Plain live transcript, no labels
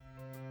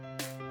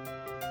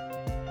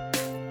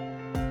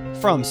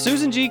From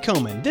Susan G.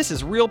 Komen, this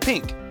is Real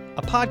Pink,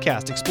 a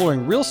podcast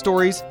exploring real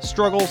stories,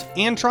 struggles,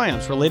 and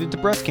triumphs related to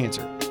breast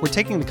cancer. We're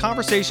taking the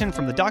conversation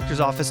from the doctor's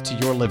office to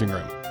your living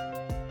room.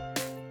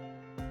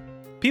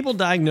 People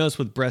diagnosed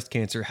with breast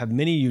cancer have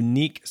many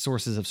unique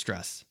sources of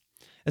stress.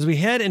 As we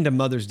head into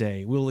Mother's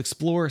Day, we'll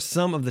explore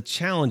some of the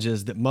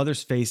challenges that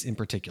mothers face in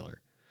particular.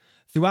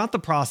 Throughout the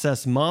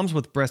process, moms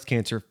with breast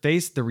cancer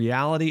face the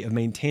reality of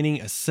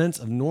maintaining a sense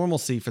of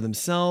normalcy for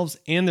themselves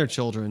and their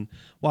children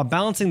while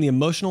balancing the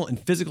emotional and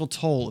physical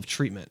toll of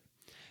treatment.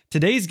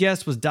 Today's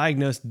guest was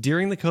diagnosed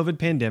during the COVID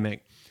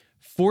pandemic,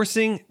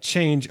 forcing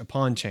change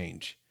upon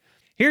change.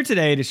 Here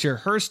today to share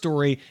her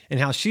story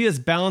and how she has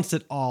balanced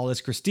it all is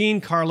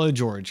Christine Carlo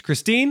George.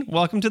 Christine,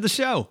 welcome to the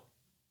show.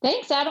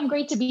 Thanks, Adam.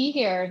 Great to be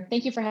here.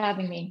 Thank you for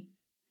having me.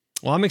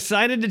 Well, I'm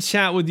excited to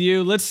chat with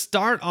you. Let's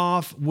start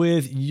off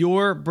with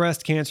your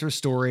breast cancer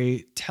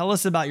story. Tell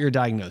us about your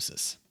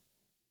diagnosis.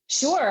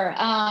 Sure.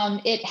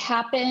 It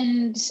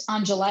happened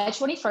on July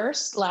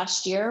 21st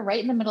last year, right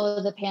in the middle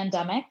of the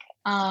pandemic.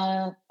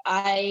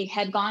 I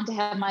had gone to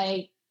have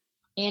my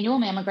annual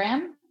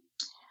mammogram.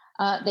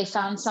 They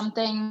found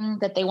something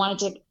that they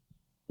wanted to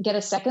get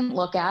a second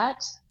look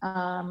at.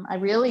 I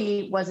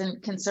really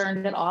wasn't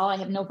concerned at all. I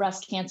have no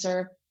breast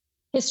cancer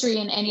history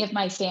in any of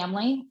my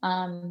family.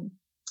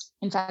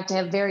 In fact, I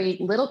have very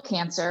little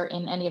cancer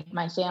in any of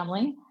my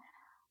family.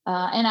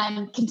 And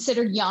I'm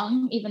considered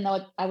young, even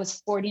though I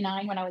was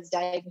 49 when I was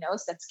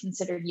diagnosed, that's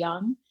considered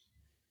young.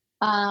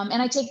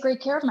 And I take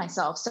great care of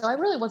myself. So I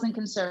really wasn't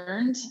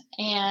concerned.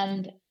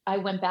 And I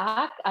went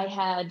back. I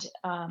had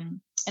an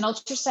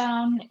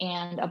ultrasound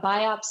and a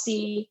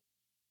biopsy.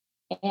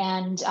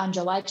 And on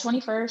July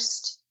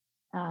 21st,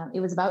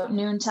 it was about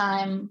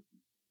noontime.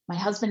 My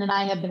husband and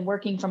I have been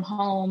working from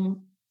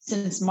home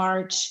since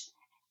March.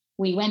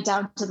 We went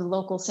down to the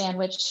local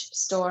sandwich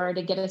store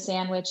to get a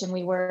sandwich, and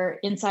we were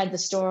inside the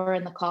store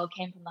and the call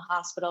came from the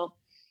hospital.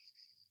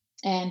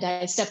 And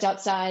I stepped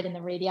outside and the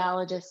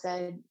radiologist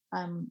said,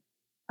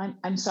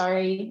 I'm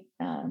sorry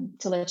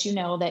to let you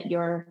know that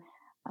your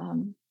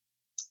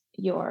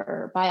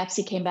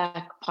biopsy came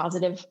back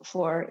positive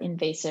for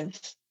invasive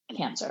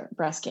cancer,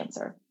 breast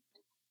cancer.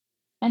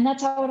 And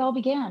that's how it all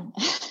began.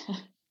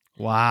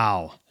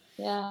 Wow.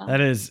 Yeah. That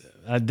is,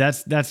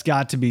 that's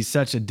got to be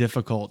such a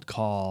difficult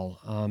call.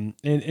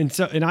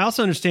 And I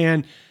also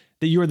understand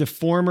that you are the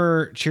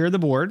former chair of the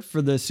board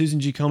for the Susan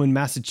G. Komen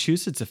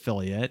Massachusetts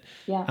affiliate.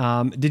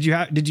 Yeah. Did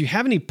you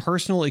have any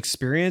personal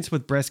experience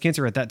with breast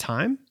cancer at that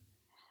time?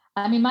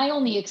 I mean, my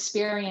only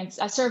experience,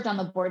 I served on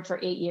the board for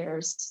 8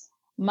 years.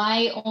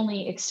 My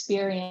only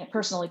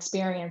personal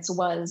experience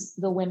was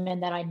the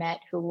women that I met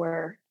who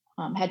were,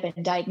 had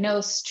been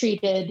diagnosed,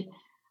 treated,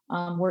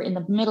 were in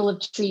the middle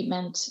of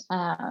treatment.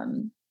 But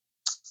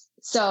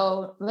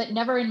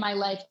never in my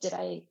life did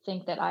I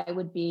think that I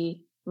would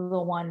be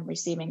the one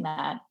receiving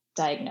that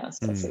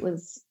diagnosis. It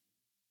was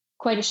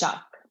quite a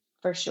shock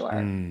for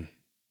sure.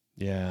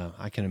 Yeah,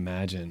 I can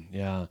imagine.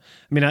 Yeah.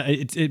 I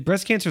mean,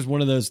 breast cancer is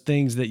one of those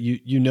things that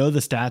you know the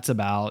stats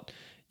about,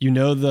 you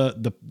know,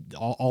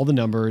 all the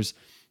numbers.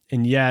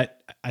 And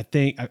yet I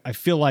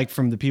feel like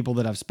from the people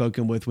that I've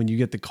spoken with, when you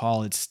get the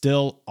call, it's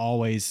still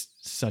always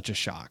such a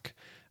shock.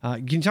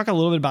 Can you talk a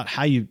little bit about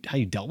how you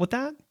dealt with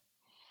that?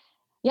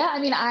 Yeah, I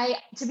mean,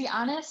 to be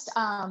honest,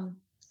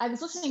 I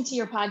was listening to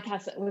your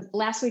podcast that was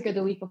last week or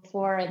the week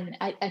before, and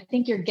I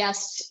think your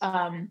guest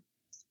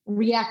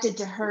reacted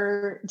to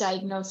her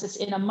diagnosis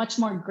in a much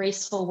more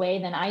graceful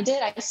way than I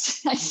did. I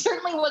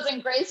certainly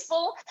wasn't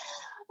graceful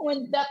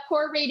when that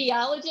poor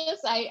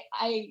radiologist.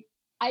 I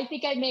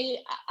think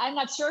I'm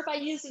not sure if I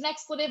used an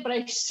expletive, but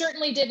I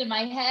certainly did in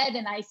my head.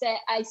 And I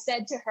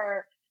said to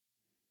her,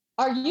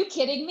 "Are you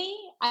kidding me?"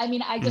 I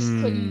mean, I just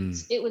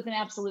couldn't. It was an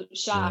absolute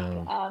shock.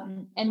 Yeah.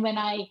 And when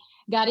I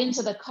got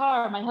into the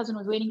car, my husband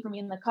was waiting for me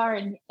in the car,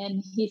 and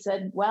he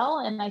said, "Well,"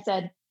 and I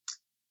said,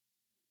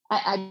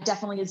 I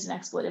definitely used an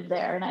expletive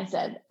there. And I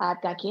said,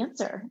 "I've got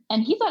cancer."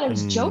 And he thought I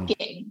was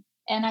joking.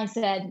 And I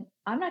said,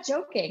 "I'm not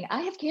joking.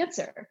 I have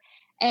cancer."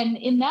 And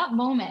in that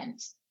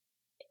moment,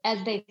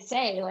 as they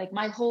say, like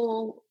my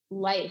whole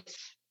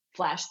life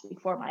flashed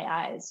before my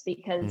eyes,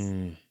 because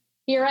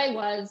here I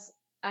was.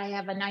 I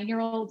have a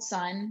 9-year-old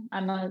son. I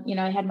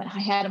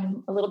had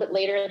him a little bit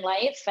later in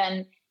life,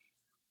 and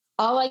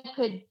all I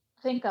could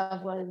think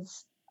of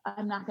was,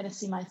 I'm not going to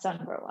see my son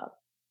grow up.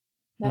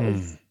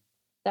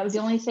 That was the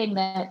only thing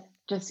that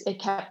it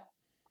kept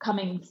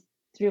coming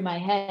through my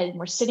head. And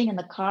we're sitting in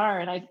the car,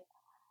 and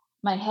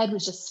my head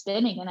was just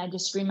spinning, and I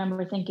just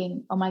remember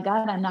thinking, oh my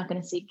God, I'm not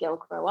going to see Gil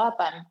grow up.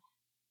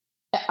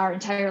 Our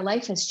entire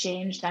life has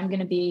changed. I'm going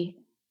to be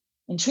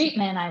in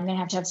treatment. I'm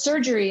going to have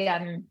surgery.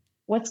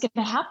 What's going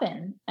to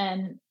happen,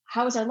 and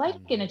how is our life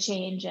going to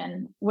change,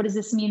 and what does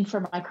this mean for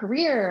my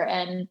career,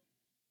 and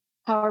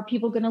how are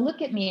people going to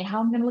look at me, and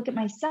how I'm going to look at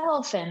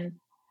myself? And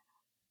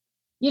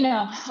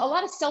a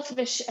lot of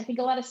selfish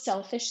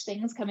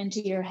things come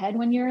into your head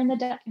when you're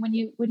when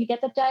you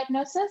get the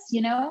diagnosis,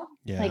 Yeah,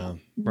 like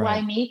right.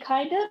 why me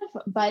kind of,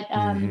 but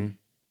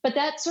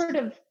that sort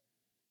of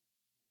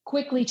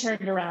quickly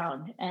turned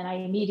around, and I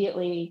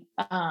immediately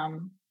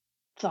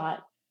thought,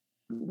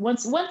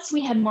 once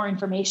we had more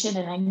information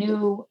and I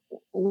knew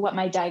what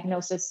my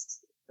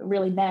diagnosis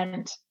really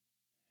meant,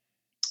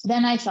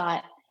 then I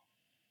thought,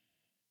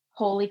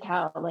 holy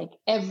cow, like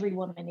every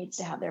woman needs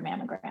to have their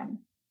mammogram.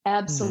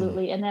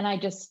 Absolutely. And then I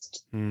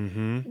just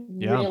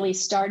really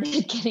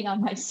started getting on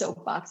my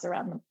soapbox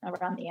around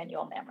the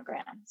annual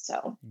mammogram.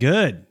 So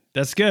good.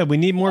 That's good. We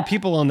need more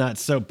people on that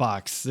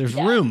soapbox. There's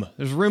room.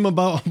 There's room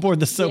aboard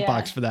the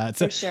soapbox for that.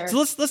 So, for sure. So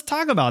let's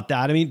talk about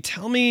that. I mean,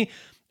 tell me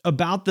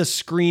about the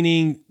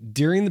screening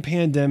during the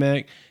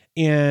pandemic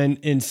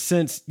and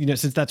since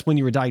that's when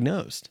you were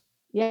diagnosed.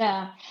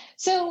 Yeah.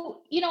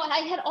 So,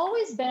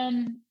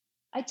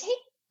 I take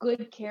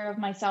good care of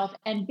myself,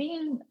 and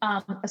being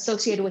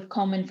associated with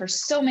Komen for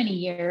so many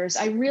years,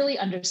 I really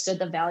understood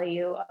the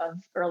value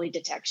of early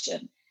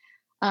detection.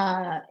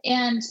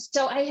 And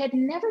so I had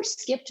never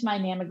skipped my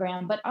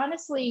mammogram, but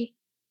honestly,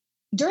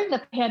 during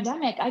the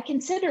pandemic, I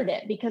considered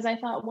it because I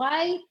thought,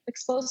 why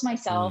expose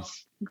myself?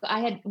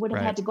 I would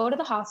have had to go to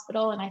the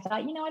hospital, and I thought,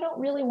 I don't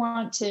really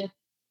want to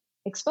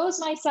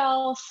expose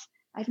myself.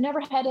 I've never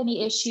had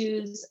any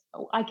issues.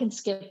 I can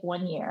skip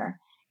 1 year.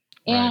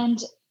 Right. And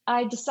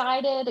I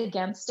decided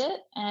against it,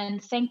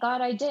 and thank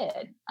God I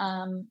did.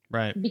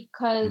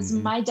 Because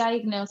my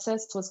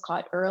diagnosis was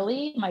caught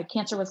early. My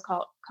cancer was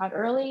caught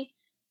early,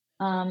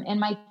 and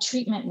my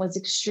treatment was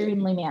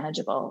extremely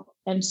manageable.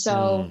 And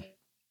so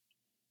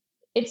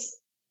it's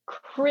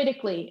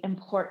critically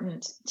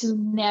important to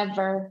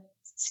never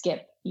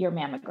skip your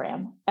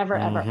mammogram,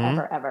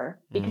 ever,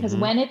 because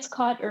when it's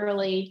caught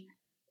early,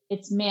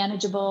 it's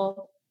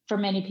manageable for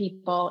many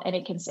people, and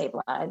it can save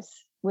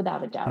lives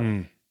without a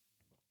doubt.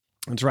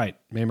 That's right.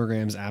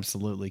 Mammograms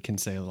absolutely can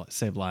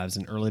save lives,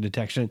 and early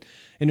detection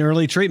and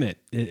early treatment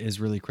is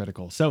really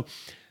critical. So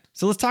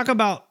let's talk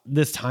about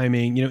this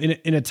timing.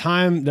 In a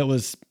time that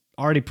was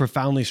already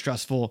profoundly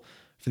stressful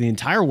for the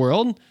entire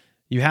world,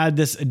 you had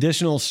this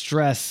additional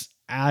stress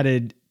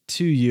added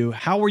to you.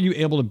 How were you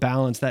able to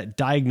balance that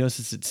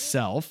diagnosis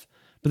itself,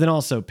 but then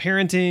also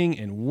parenting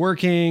and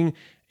working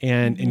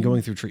and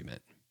going through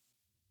treatment?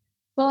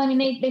 Well, I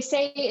mean, they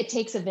say it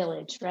takes a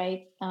village,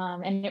 right?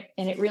 And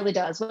it really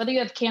does. Whether you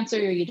have cancer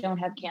or you don't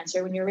have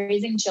cancer, when you're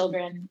raising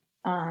children,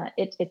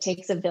 it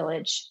takes a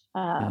village.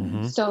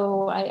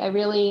 So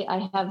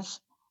I have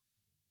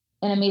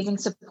an amazing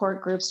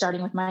support group,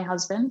 starting with my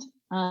husband.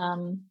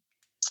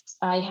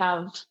 I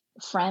have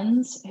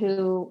friends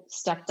who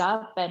stepped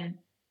up and,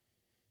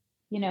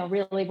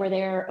 really were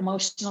there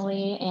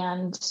emotionally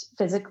and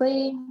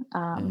physically.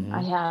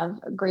 I have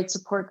a great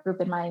support group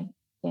in my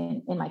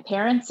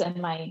parents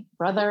and my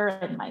brother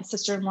and my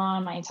sister-in-law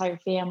and my entire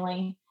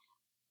family.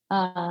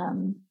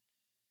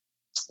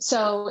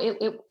 So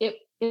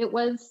it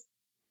was,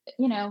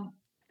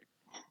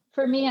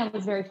 for me, I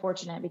was very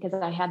fortunate because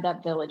I had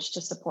that village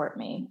to support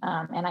me.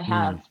 And I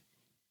have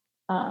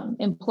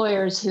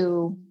employers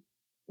who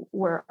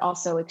were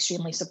also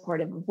extremely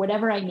supportive of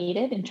whatever I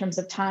needed in terms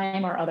of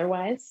time or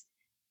otherwise.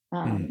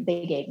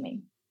 They gave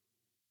me.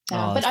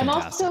 But I'm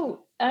fantastic.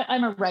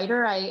 I'm a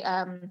writer.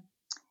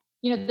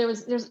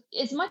 There's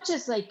as much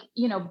as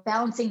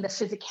balancing the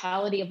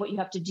physicality of what you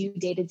have to do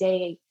day to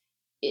day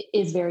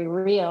is very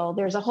real.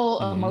 There's a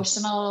whole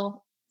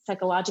emotional,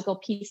 psychological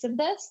piece of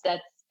this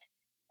that's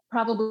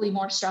probably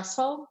more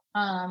stressful.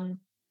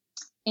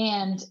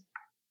 And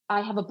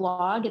I have a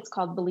blog. It's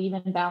called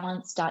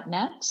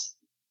believeInBalance.net.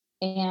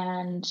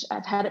 And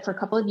I've had it for a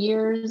couple of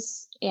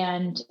years,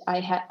 and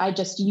I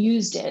just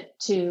used it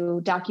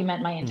to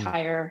document my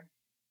entire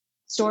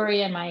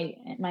story and my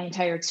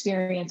entire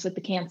experience with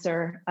the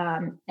cancer.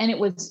 And it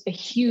was a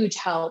huge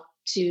help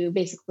to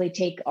basically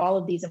take all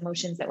of these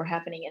emotions that were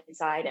happening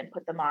inside and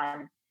put them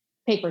on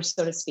paper,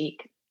 so to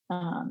speak,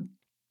 and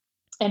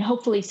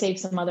hopefully save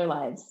some other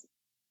lives.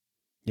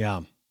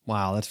 Yeah.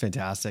 Wow, that's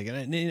fantastic.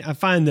 And I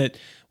find that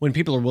when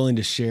people are willing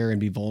to share and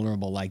be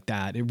vulnerable like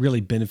that, it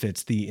really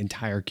benefits the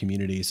entire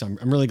community. So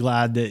I'm really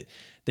glad that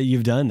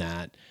you've done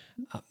that.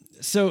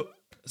 So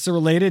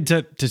related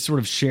to sort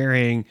of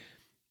sharing,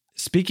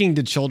 speaking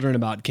to children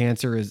about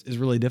cancer is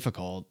really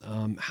difficult.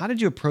 How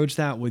did you approach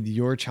that with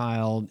your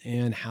child,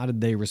 and how did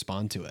they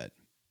respond to it?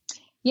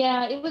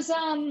 Yeah, it was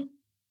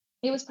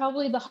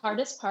probably the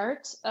hardest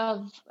part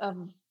of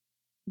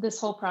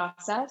this whole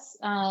process.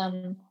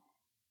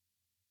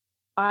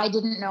 I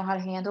didn't know how to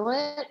handle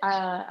it.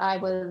 I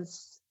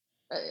was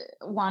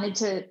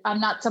I'm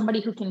not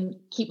somebody who can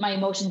keep my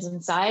emotions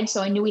inside.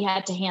 So I knew we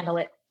had to handle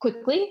it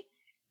quickly.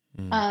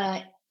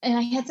 And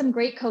I had some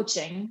great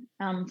coaching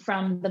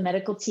from the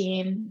medical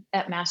team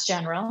at Mass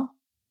General,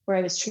 where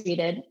I was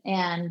treated.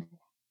 And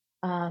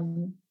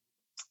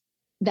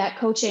that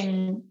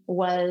coaching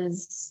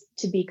was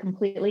to be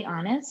completely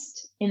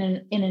honest in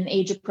an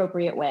age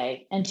appropriate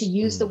way, and to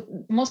use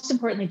most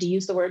importantly, to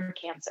use the word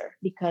cancer,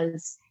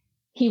 because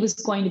he was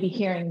going to be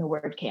hearing the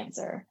word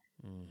cancer.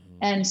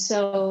 And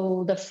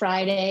so the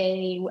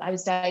Friday, I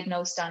was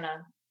diagnosed on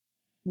a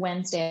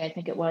Wednesday, I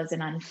think it was.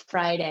 And on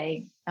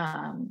Friday,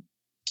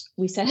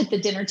 we sat at the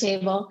dinner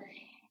table,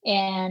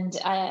 and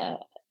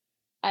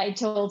I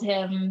told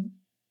him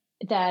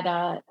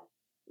that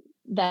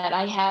that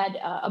I had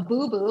a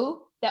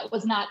boo-boo that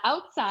was not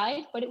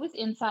outside, but it was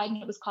inside,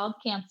 and it was called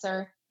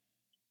cancer.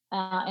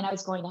 And I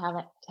was going to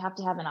have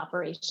to have an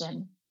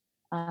operation,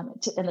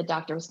 and the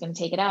doctor was going to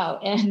take it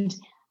out. And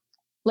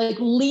like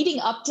leading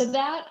up to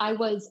that, I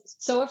was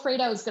so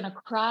afraid I was going to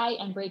cry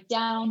and break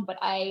down, but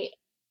I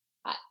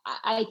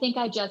think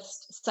I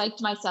just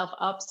psyched myself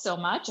up so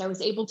much. I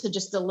was able to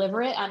just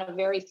deliver it on a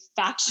very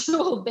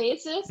factual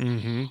basis.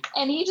 Mm-hmm.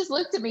 And he just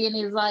looked at me and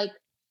he was like,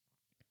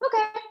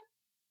 okay,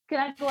 can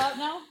I go out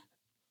now?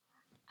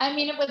 I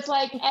mean, it was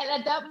like,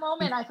 at that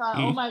moment I thought,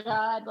 oh my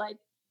God, like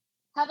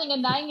having a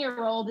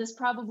 9-year-old is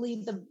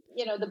probably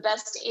the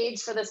best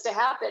age for this to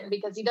happen,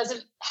 because he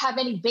doesn't have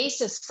any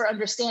basis for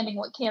understanding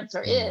what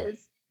cancer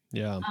is.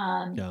 Yeah.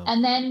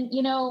 And then,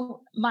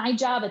 my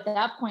job at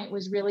that point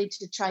was really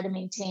to try to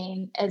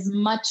maintain as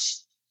much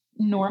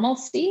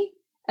normalcy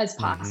as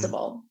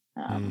possible.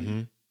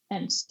 And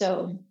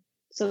so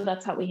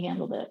that's how we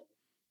handled it.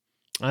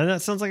 And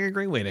that sounds like a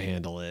great way to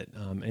handle it.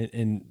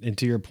 And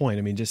to your point,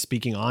 I mean, just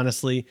speaking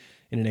honestly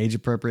in an age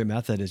appropriate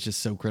method is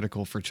just so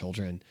critical for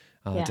children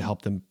to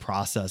help them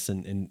process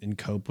and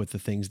cope with the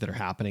things that are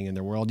happening in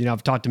their world.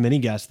 I've talked to many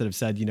guests that have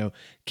said,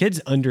 kids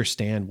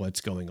understand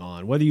what's going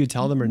on, whether you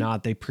tell them or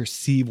not, they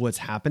perceive what's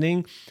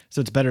happening.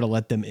 So it's better to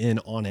let them in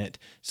on it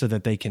so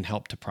that they can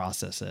help to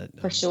process it.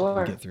 For sure.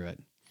 And get through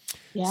it.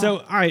 Yeah. So,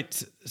 all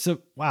right.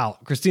 So, wow,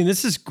 Christine,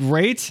 this is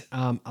great.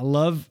 I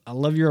love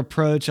your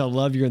approach. I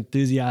love your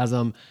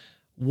enthusiasm.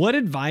 What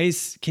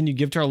advice can you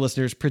give to our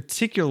listeners,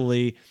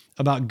 particularly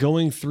about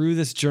going through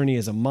this journey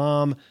as a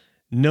mom,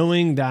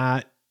 knowing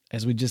that,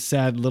 as we just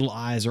said, little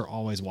eyes are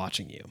always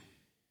watching you?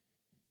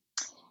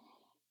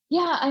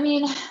 Yeah. I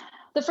mean,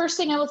 the first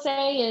thing I will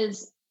say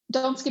is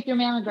don't skip your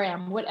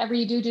mammogram. Whatever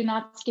you do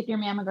not skip your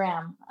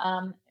mammogram.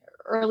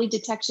 Early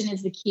detection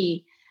is the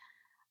key.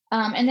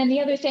 And then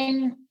the other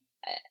thing,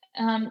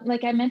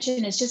 like I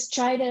mentioned, is just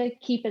try to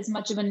keep as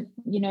much of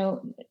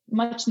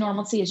much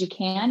normalcy as you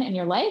can in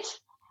your life.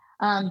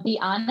 Be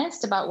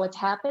honest about what's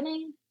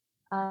happening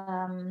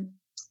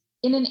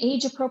in an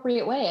age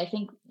appropriate way. I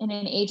think in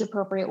an age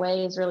appropriate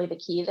way is really the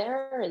key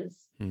there is,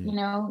 you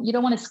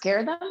don't want to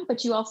scare them,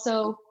 but you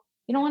don't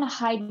want to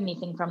hide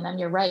anything from them.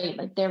 You're right.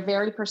 Like they're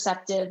very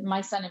perceptive.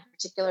 My son in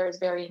particular is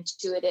very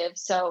intuitive.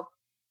 So,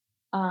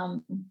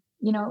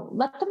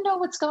 let them know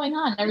what's going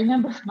on. I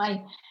remember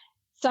my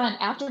son,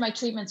 after my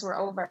treatments were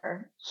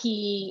over,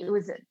 it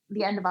was at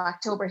the end of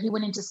October, he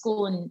went into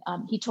school and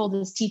he told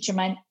his teacher,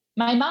 my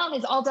mom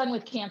is all done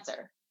with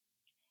cancer.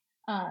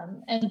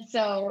 And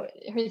so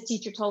his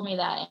teacher told me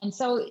that. And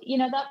so,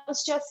 that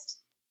was just,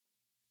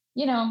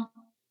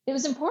 it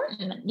was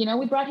important.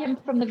 We brought him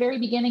from the very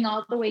beginning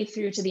all the way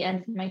through to the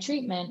end of my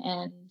treatment.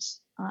 And,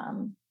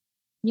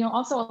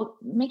 also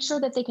make sure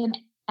that they can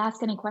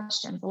ask any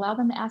questions, allow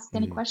them to ask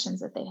any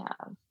questions that they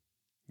have.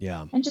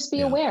 Yeah. And just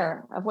be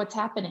aware of what's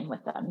happening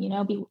with them,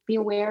 be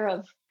aware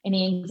of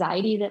any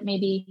anxiety that may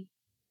be,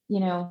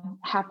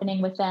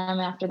 happening with them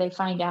after they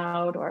find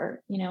out,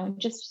 or,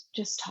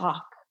 just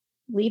talk,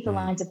 leave the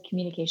lines of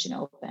communication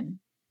open.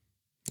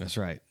 That's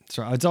right.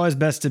 So it's always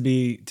best to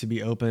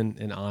be open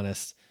and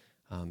honest,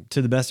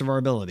 to the best of our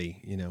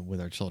ability,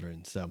 with our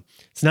children. So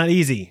it's not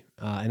easy.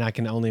 And I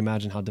can only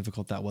imagine how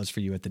difficult that was for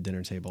you at the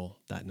dinner table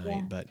that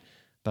night, but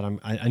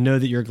I know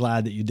that you're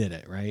glad that you did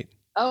it, right?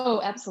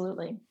 Oh,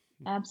 absolutely.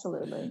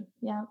 Absolutely.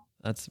 Yeah.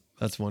 That's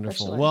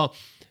wonderful. Sure. Well,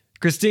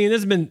 Christine, this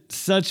has been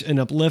such an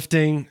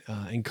uplifting,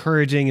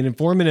 encouraging, and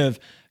informative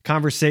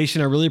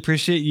conversation. I really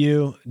appreciate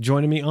you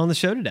joining me on the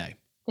show today.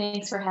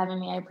 Thanks for having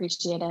me. I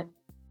appreciate it.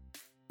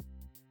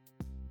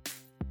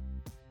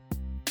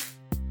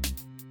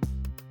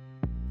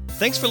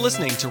 Thanks for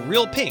listening to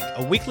Real Pink,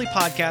 a weekly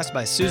podcast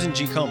by Susan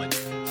G. Komen.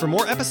 For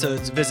more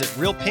episodes, visit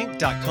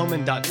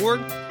realpink.komen.org.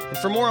 And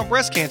for more on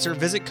breast cancer,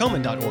 visit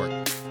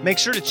komen.org. Make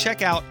sure to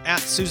check out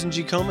 @Susan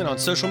G. Komen on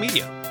social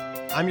media.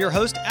 I'm your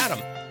host, Adam.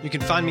 You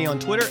can find me on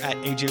Twitter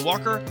 @AJ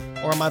Walker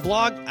or on my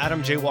blog,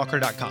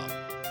 adamjwalker.com.